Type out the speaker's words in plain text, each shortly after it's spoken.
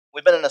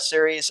We've been in a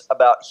series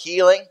about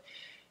healing,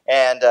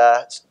 and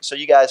so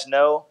you guys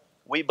know,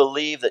 we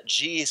believe that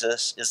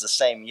Jesus is the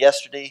same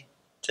yesterday,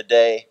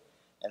 today,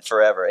 and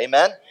forever.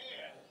 Amen?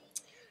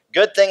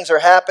 Good things are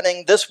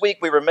happening. This week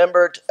we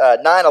remembered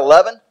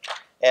 9/11,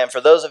 and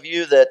for those of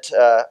you that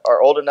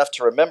are old enough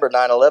to remember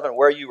 9/11,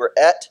 where you were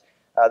at,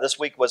 this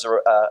week was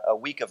a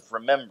week of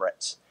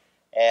remembrance.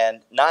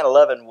 And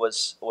 9/11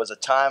 was a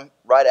time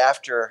right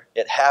after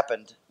it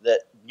happened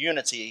that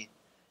unity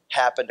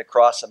happened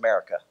across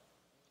America.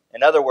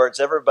 In other words,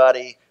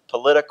 everybody,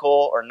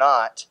 political or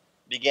not,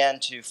 began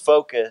to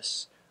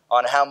focus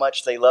on how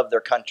much they loved their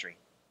country.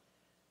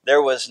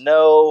 There was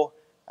no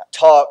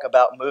talk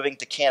about moving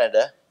to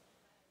Canada.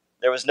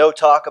 There was no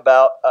talk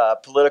about a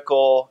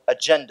political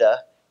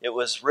agenda. It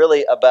was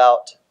really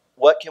about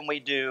what can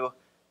we do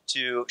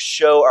to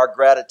show our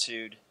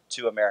gratitude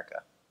to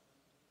America.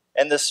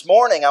 And this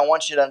morning, I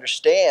want you to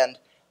understand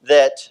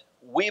that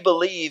we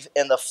believe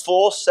in the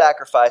full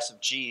sacrifice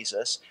of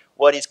Jesus,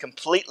 what he's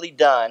completely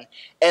done,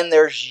 and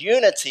there's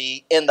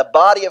unity in the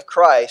body of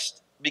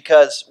Christ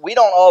because we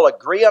don't all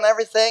agree on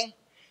everything,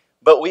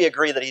 but we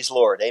agree that he's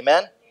Lord.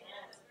 Amen?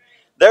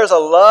 There's a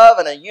love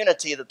and a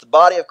unity that the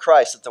body of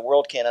Christ that the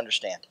world can't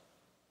understand.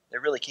 They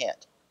really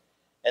can't.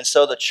 And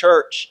so the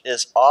church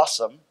is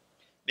awesome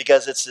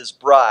because it's his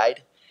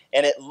bride,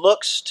 and it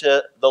looks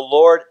to the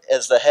Lord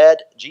as the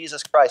head.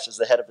 Jesus Christ is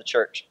the head of the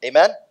church.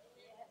 Amen?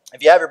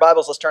 If you have your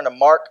Bibles, let's turn to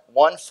Mark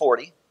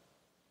 1:40.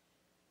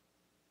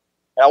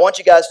 And I want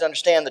you guys to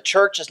understand the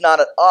church is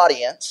not an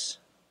audience,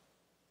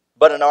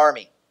 but an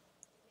army.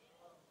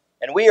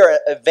 And we are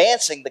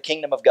advancing the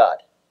kingdom of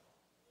God.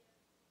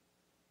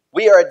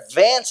 We are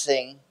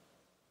advancing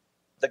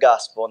the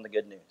gospel and the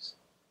good news.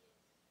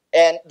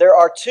 And there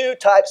are two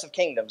types of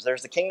kingdoms.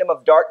 There's the kingdom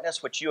of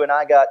darkness, which you and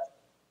I got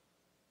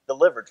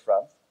delivered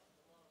from.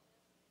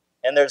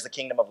 And there's the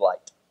kingdom of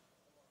light.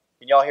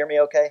 Can y'all hear me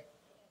okay?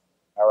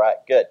 All right,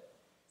 good.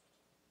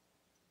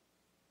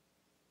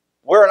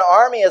 We're an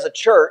army as a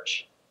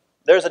church.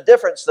 There's a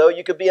difference, though.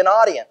 You could be an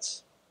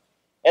audience.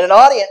 And an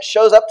audience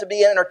shows up to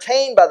be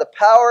entertained by the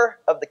power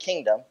of the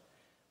kingdom,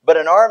 but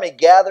an army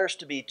gathers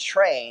to be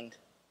trained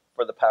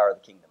for the power of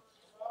the kingdom.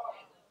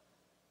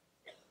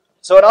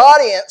 So an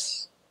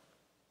audience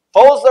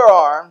folds their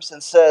arms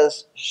and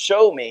says,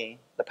 show me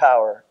the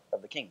power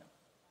of the kingdom.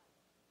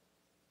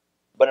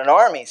 But an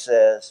army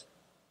says,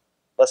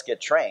 let's get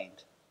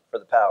trained for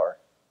the power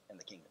in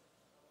the kingdom.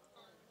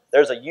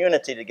 There's a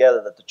unity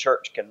together that the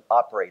church can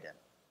operate in.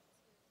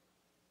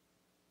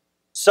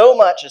 So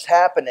much is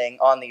happening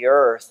on the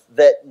earth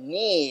that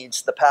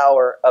needs the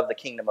power of the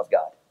kingdom of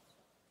God.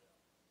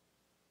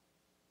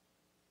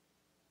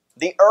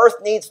 The earth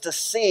needs to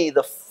see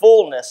the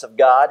fullness of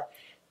God,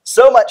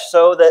 so much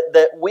so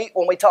that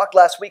when we talked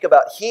last week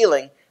about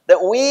healing,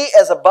 that we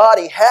as a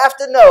body have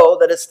to know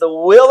that it's the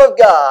will of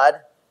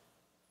God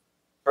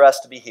for us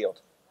to be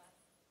healed.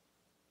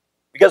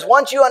 Because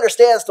once you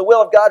understand it's the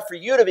will of God for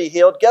you to be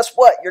healed, guess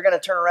what? You're going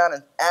to turn around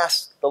and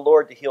ask the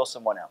Lord to heal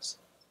someone else.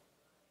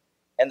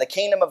 And the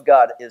kingdom of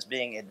God is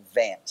being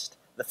advanced.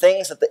 The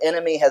things that the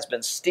enemy has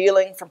been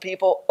stealing from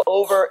people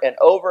over and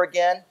over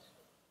again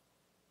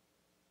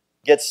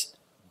gets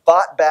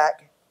bought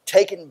back,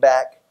 taken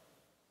back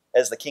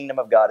as the kingdom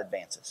of God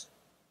advances.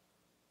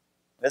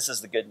 This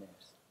is the good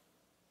news.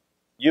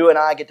 You and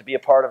I get to be a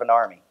part of an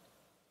army.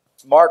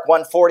 Mark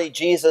 1:40,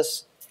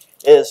 Jesus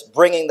is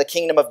bringing the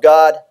kingdom of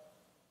God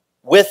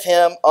with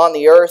him on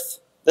the earth.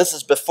 This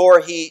is before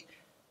he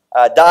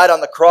died on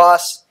the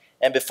cross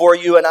and before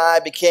you and I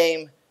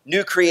became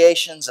new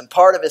creations and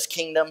part of his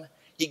kingdom.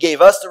 He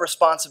gave us the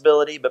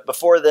responsibility, but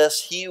before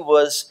this, he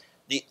was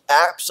the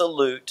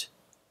absolute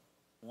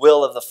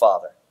will of the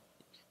Father.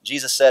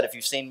 Jesus said, if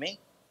you've seen me,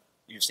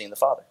 you've seen the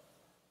Father.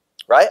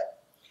 Right?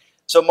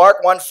 So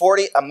Mark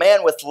 1:40, a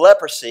man with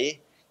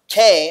leprosy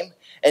came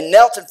and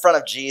knelt in front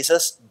of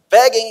Jesus,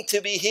 begging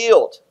to be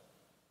healed.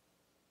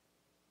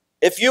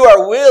 If you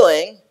are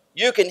willing,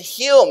 you can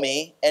heal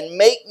me and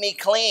make me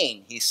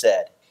clean, he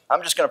said.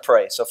 I'm just going to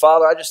pray. So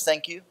Father, I just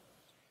thank you.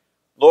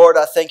 Lord,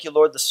 I thank you,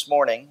 Lord, this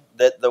morning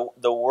that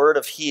the word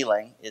of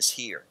healing is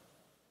here.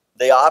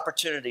 The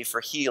opportunity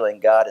for healing,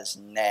 God, is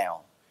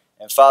now.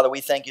 And Father,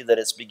 we thank you that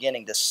it's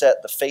beginning to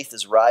set, the faith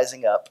is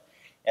rising up.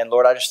 And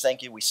Lord, I just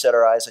thank you, we set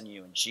our eyes on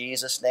you. In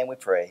Jesus' name we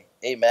pray.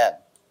 Amen.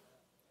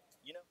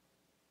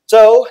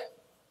 So,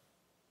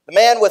 the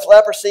man with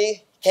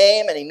leprosy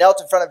came and he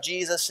knelt in front of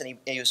Jesus and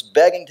he was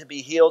begging to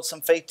be healed. Some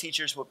faith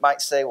teachers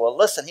might say, well,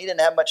 listen, he didn't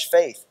have much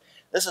faith.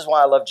 This is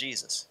why I love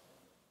Jesus.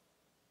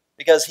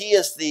 Because he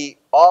is the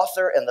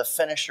author and the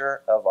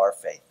finisher of our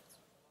faith.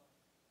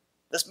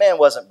 This man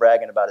wasn't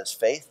bragging about his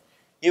faith.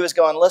 He was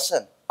going,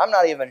 listen, I'm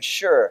not even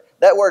sure.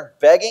 That word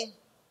begging,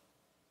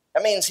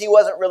 that means he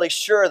wasn't really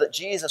sure that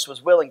Jesus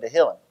was willing to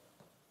heal him.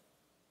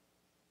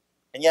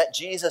 And yet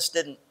Jesus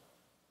didn't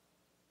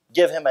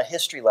give him a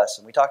history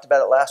lesson. We talked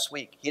about it last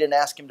week. He didn't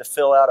ask him to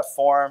fill out a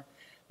form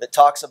that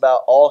talks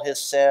about all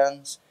his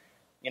sins,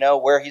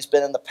 where he's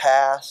been in the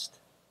past.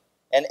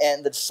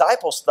 And the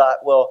disciples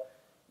thought, well,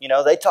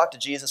 they talked to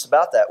Jesus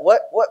about that.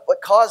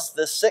 What caused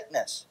this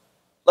sickness?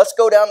 Let's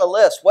go down the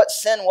list. What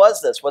sin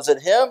was this? Was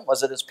it him?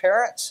 Was it his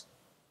parents?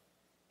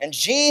 And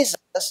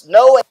Jesus,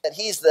 knowing that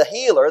he's the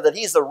healer, that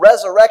he's the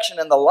resurrection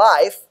and the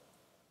life,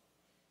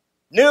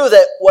 knew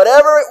that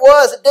whatever it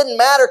was, it didn't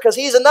matter because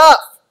he's enough.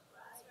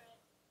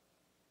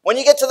 When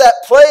you get to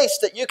that place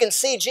that you can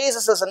see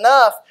Jesus as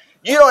enough,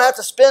 you don't have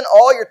to spend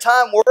all your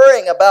time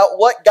worrying about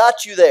what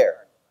got you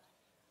there.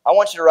 I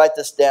want you to write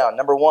this down.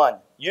 Number one,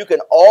 you can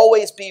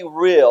always be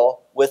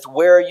real with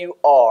where you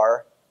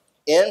are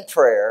in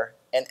prayer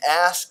and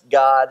ask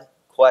God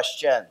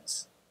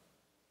questions.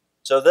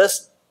 So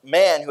this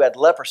man who had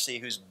leprosy,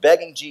 who's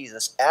begging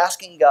Jesus,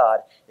 asking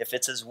God if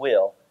it's his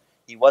will,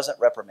 he wasn't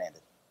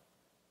reprimanded.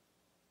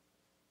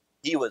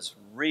 He was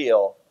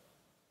real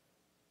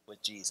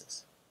with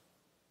Jesus.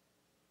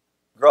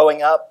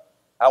 Growing up,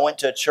 I went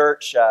to a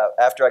church.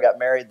 After I got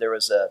married, there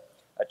was a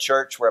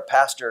church where a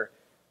pastor,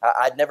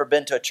 I'd never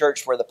been to a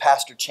church where the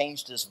pastor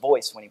changed his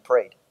voice when he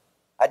prayed.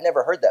 I'd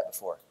never heard that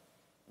before.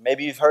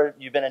 Maybe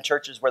you've been in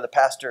churches where the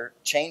pastor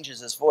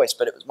changes his voice,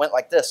 but it went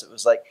like this. It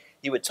was like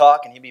he would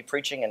talk and he'd be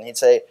preaching and he'd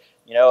say,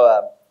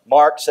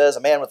 Mark says a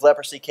man with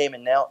leprosy came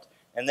and knelt,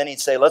 and then he'd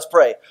say, let's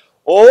pray.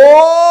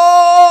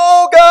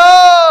 Oh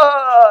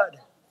God,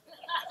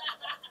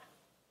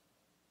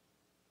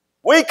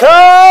 we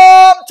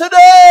come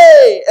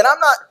today. And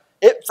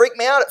it freaked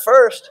me out at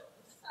first.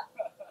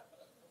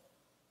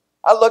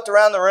 I looked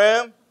around the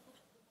room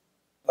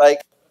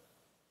like,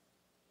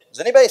 is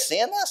anybody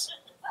seeing this?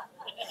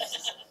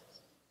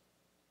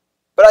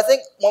 But I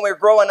think when we were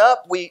growing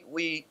up,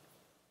 we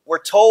were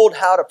told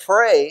how to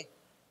pray,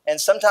 and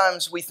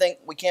sometimes we think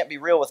we can't be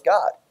real with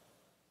God.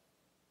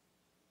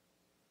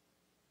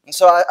 And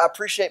so I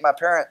appreciate my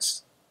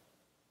parents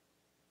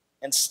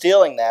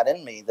instilling that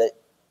in me, that,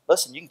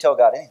 listen, you can tell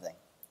God anything.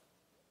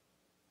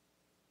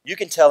 You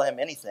can tell him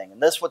anything.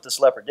 And this is what this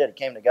leper did. He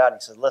came to God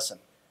and he said, listen,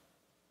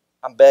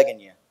 I'm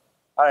begging you.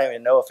 I don't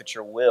even know if it's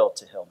your will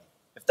to heal me.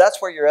 If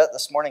that's where you're at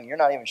this morning, you're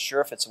not even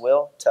sure if it's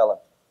will, tell him.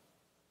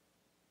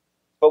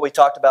 What we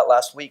talked about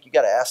last week, you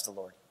got to ask the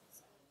Lord,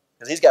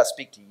 because he's got to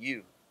speak to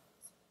you.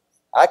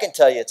 I can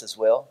tell you it's his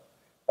will,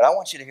 but I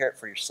want you to hear it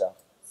for yourself.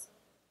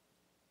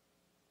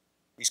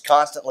 He's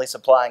constantly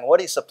supplying. What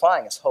he's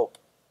supplying is hope.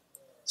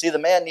 See, the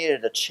man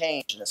needed a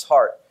change in his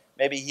heart.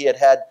 Maybe he had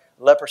had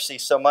leprosy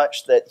so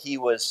much that he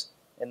was,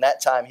 in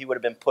that time, he would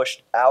have been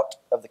pushed out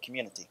of the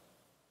community.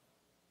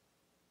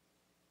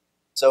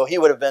 So he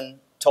would have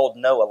been told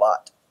no a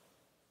lot.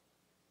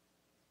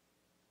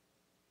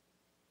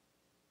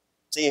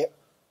 See,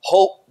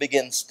 hope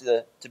begins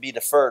to be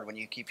deferred when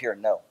you keep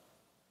hearing no.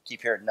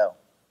 Keep hearing no.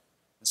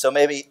 And so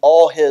maybe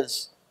all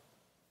his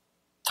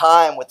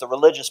time with the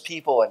religious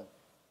people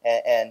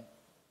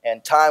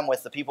and time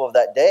with the people of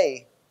that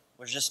day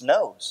was just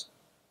no's.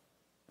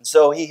 And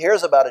so he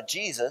hears about a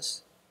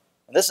Jesus,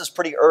 and this is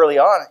pretty early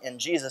on in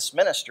Jesus'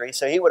 ministry,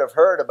 so he would have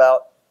heard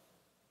about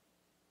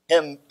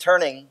him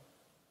turning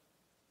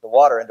the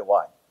water into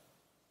wine.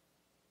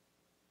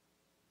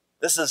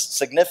 This is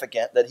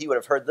significant that he would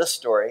have heard this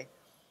story,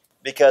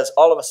 because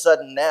all of a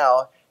sudden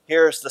now,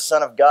 here's the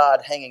Son of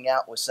God hanging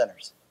out with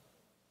sinners.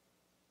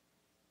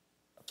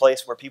 A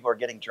place where people are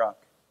getting drunk.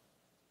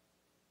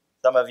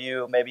 Some of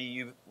you, maybe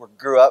you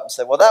grew up and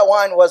said, well, that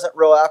wine wasn't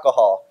real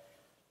alcohol.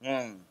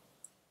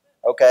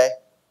 Okay.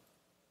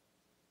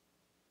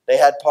 They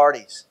had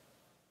parties.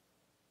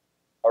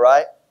 All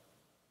right?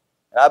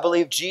 And I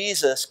believe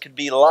Jesus could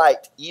be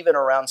light even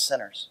around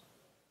sinners.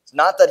 It's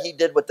not that he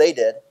did what they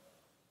did.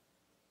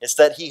 It's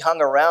that he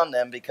hung around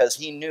them because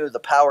he knew the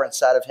power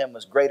inside of him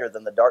was greater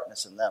than the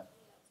darkness in them.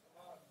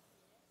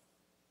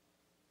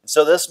 And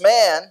so this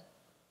man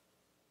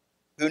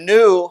who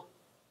knew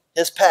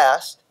his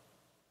past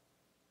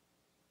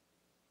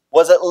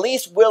was at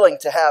least willing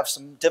to have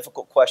some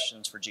difficult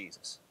questions for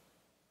Jesus.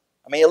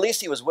 I mean, at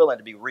least he was willing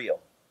to be real,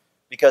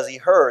 because he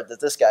heard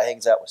that this guy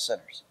hangs out with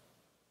sinners.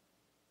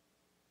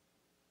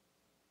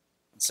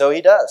 And so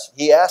he does.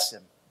 He asks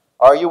him,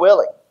 are you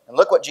willing? And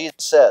look what Jesus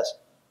says.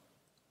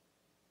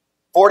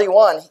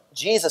 41,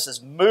 Jesus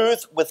is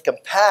moved with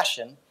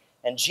compassion,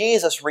 and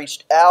Jesus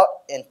reached out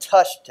and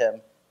touched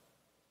him.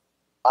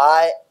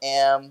 I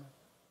am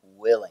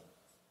willing.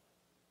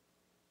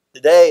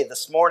 Today,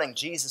 this morning,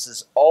 Jesus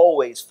is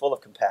always full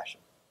of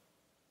compassion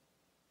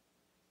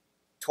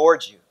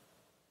towards you.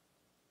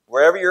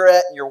 Wherever you're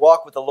at in your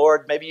walk with the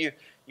Lord, maybe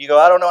you go,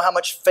 I don't know how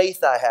much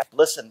faith I have.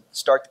 Listen,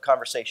 start the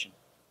conversation.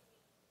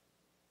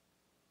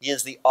 He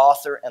is the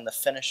author and the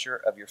finisher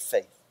of your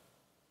faith.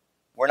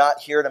 We're not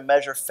here to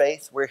measure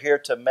faith. We're here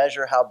to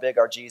measure how big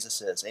our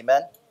Jesus is.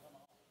 Amen?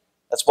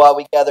 That's why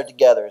we gather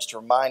together, is to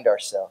remind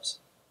ourselves.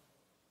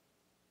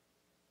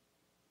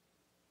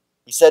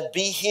 He said,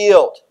 be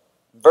healed.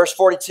 Verse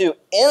 42,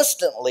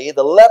 instantly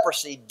the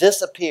leprosy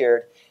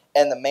disappeared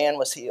and the man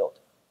was healed.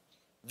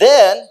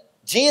 Then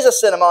Jesus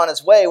sent him on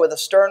his way with a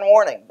stern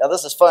warning. Now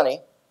this is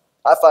funny.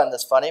 I find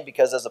this funny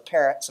because as a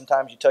parent,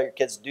 sometimes you tell your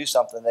kids to do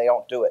something, they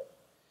don't do it.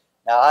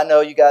 Now I know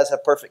you guys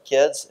have perfect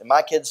kids, and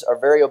my kids are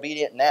very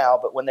obedient now,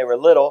 but when they were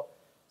little,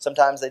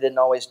 sometimes they didn't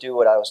always do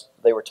what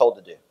they were told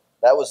to do.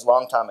 That was a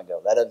long time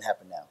ago. That doesn't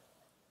happen now.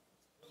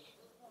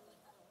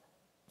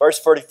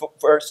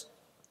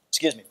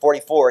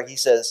 44, he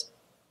says,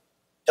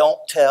 don't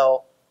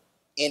tell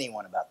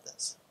anyone about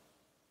this.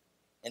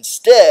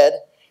 Instead,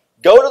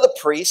 go to the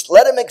priest,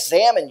 let him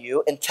examine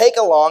you, and take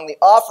along the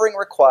offering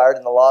required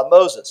in the law of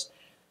Moses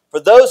for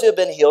those who have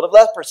been healed of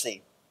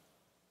leprosy.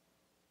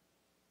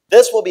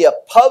 This will be a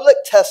public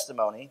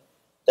testimony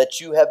that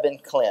you have been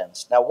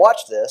cleansed. Now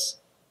watch this.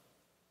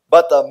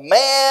 But the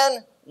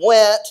man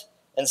went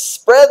and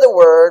spread the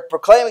word,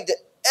 proclaiming to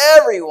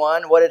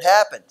everyone what had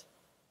happened.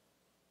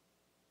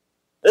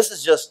 This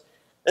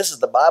is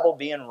the Bible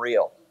being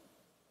real.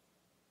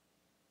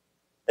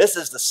 This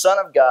is the Son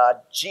of God,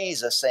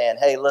 Jesus, saying,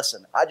 hey,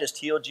 listen, I just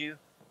healed you.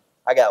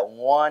 I got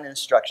one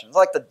instruction. It's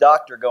like the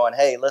doctor going,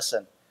 hey,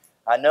 listen,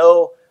 I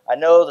know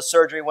the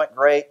surgery went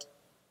great.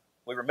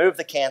 We removed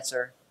the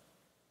cancer.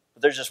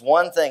 But there's just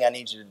one thing I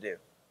need you to do.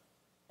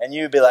 And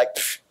you'd be like,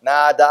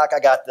 nah, doc, I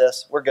got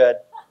this. We're good.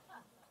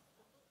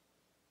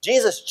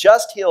 Jesus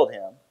just healed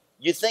him.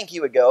 You'd think he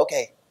would go,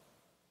 okay,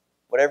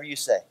 whatever you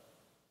say.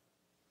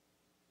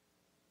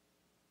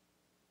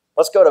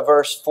 Let's go to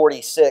verse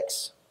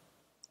 46.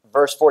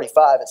 Verse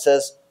 45, it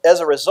says, as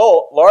a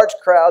result, large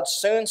crowds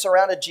soon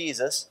surrounded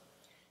Jesus,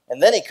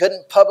 and then he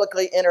couldn't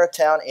publicly enter a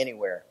town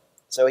anywhere.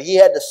 So he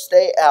had to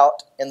stay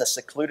out in the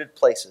secluded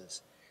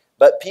places.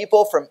 But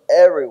people from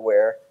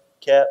everywhere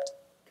kept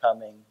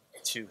coming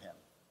to him.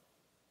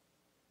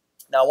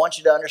 Now I want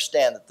you to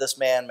understand that this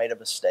man made a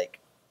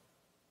mistake.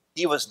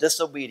 He was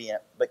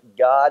disobedient, but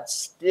God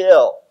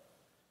still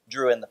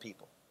drew in the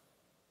people.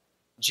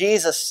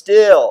 Jesus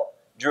still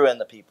drew in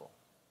the people.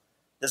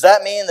 Does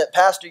that mean that,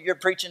 Pastor, you're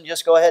preaching,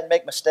 just go ahead and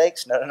make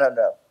mistakes?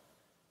 No.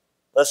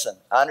 Listen,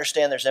 I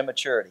understand there's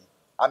immaturity.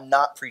 I'm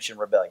not preaching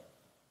rebellion.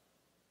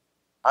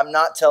 I'm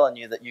not telling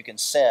you that you can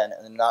sin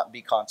and there not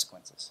be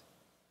consequences.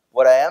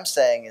 What I am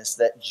saying is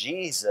that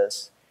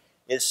Jesus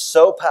is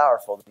so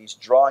powerful that he's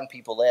drawing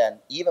people in,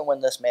 even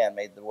when this man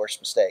made the worst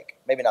mistake.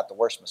 Maybe not the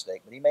worst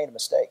mistake, but he made a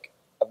mistake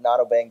of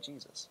not obeying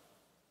Jesus.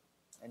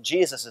 And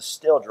Jesus is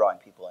still drawing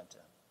people into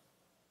him.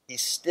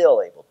 He's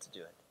still able to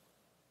do it.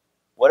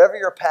 Whatever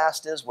your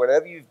past is,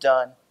 whatever you've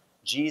done,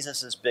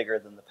 Jesus is bigger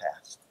than the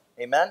past.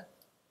 Amen?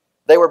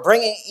 They were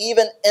bringing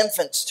even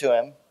infants to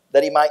him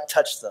that he might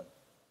touch them.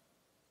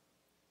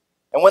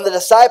 And when the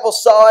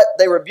disciples saw it,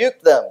 they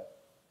rebuked them.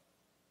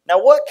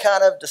 Now, what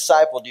kind of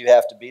disciple do you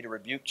have to be to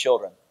rebuke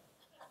children?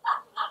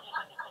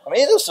 I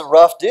mean, these are some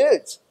rough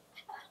dudes.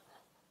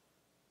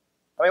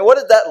 I mean, what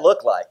did that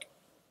look like?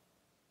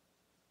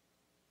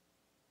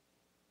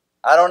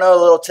 I don't know,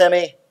 little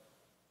Timmy.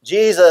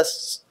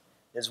 Jesus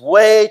is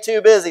way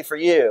too busy for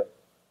you.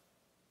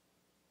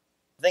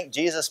 I think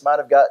Jesus might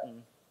have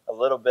gotten a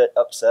little bit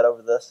upset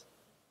over this.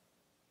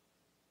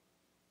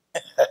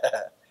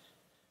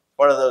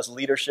 One of those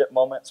leadership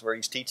moments where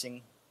he's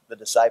teaching the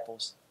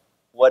disciples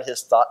what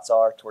his thoughts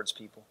are towards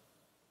people.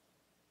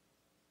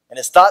 And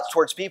his thoughts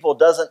towards people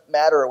doesn't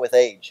matter with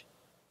age.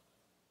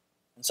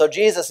 And so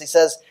Jesus, he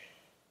says,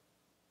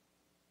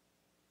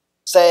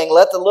 saying,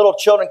 let the little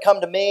children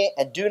come to me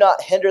and do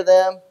not hinder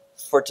them,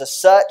 for to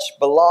such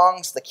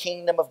belongs the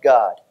kingdom of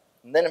God.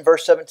 And then in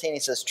verse 17 he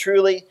says,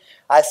 truly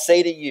I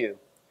say to you,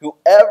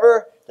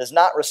 whoever does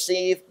not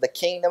receive the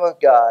kingdom of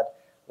God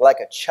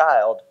like a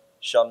child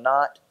shall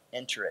not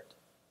enter it.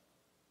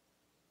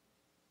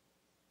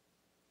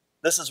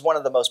 This is one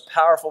of the most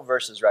powerful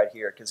verses right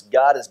here, because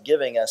God is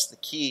giving us the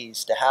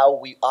keys to how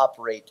we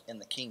operate in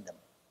the kingdom.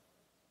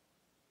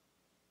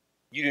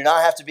 You do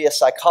not have to be a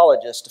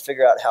psychologist to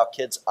figure out how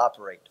kids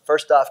operate.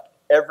 First off,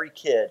 every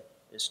kid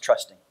is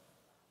trusting.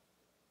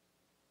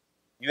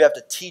 You have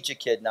to teach a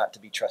kid not to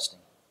be trusting.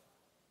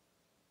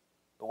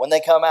 But when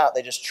they come out,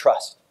 they just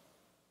trust.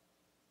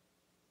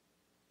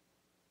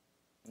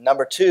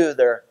 Number two,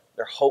 they're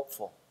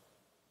hopeful.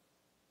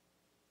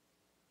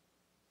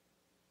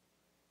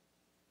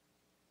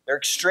 They're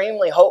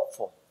extremely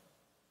hopeful.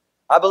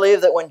 I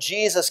believe that when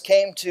Jesus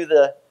came to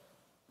the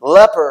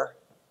leper,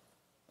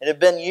 it had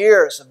been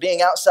years of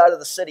being outside of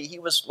the city, he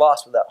was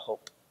lost without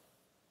hope.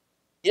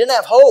 He didn't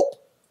have hope.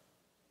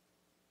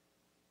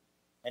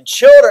 And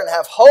children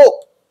have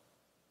hope.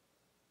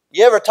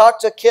 You ever talk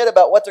to a kid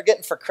about what they're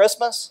getting for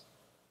Christmas?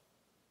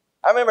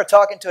 I remember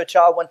talking to a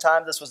child one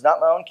time. This was not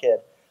my own kid.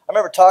 I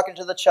remember talking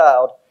to the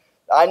child.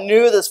 I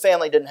knew this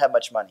family didn't have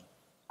much money.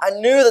 I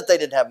knew that they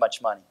didn't have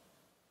much money.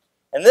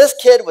 And this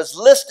kid was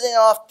listing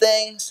off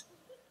things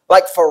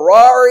like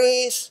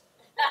Ferraris.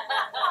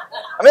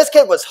 I mean, this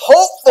kid was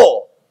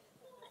hopeful.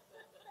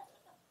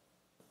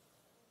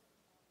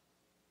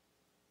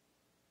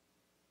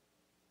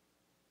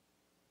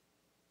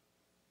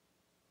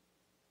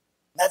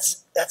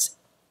 That's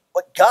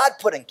what God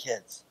put in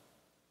kids.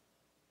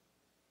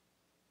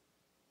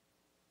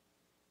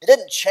 It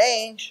didn't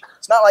change.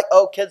 It's not like,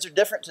 oh, kids are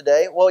different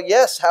today. Well,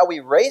 yes, how we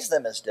raise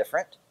them is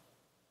different.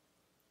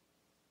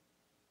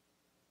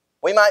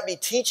 We might be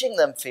teaching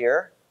them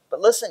fear, but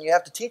listen, you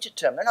have to teach it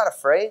to them. They're not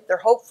afraid. They're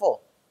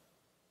hopeful.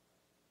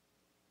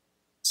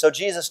 So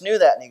Jesus knew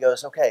that, and he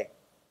goes, okay,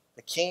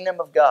 the kingdom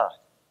of God,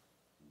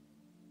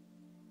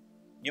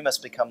 you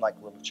must become like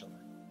little children.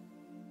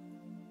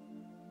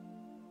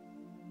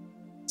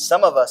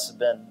 Some of us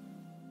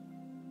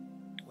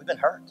we've been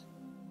hurt.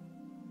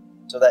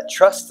 So that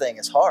trust thing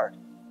is hard.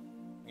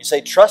 You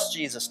say, trust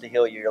Jesus to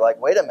heal you. You're like,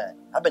 wait a minute.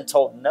 I've been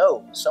told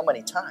no so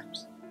many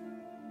times.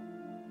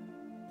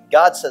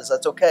 God says,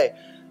 that's okay.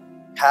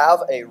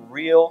 Have a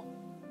real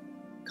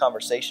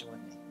conversation with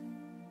me.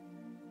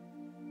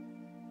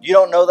 You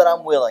don't know that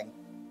I'm willing.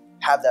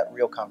 Have that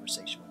real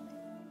conversation with me.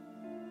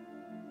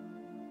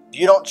 If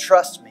you don't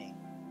trust me,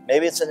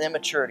 maybe it's an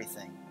immaturity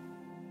thing,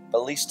 but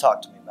at least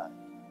talk to me about it.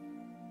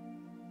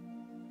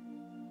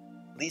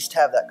 At least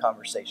have that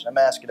conversation. I'm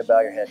asking you to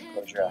bow your head and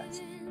close your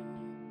eyes.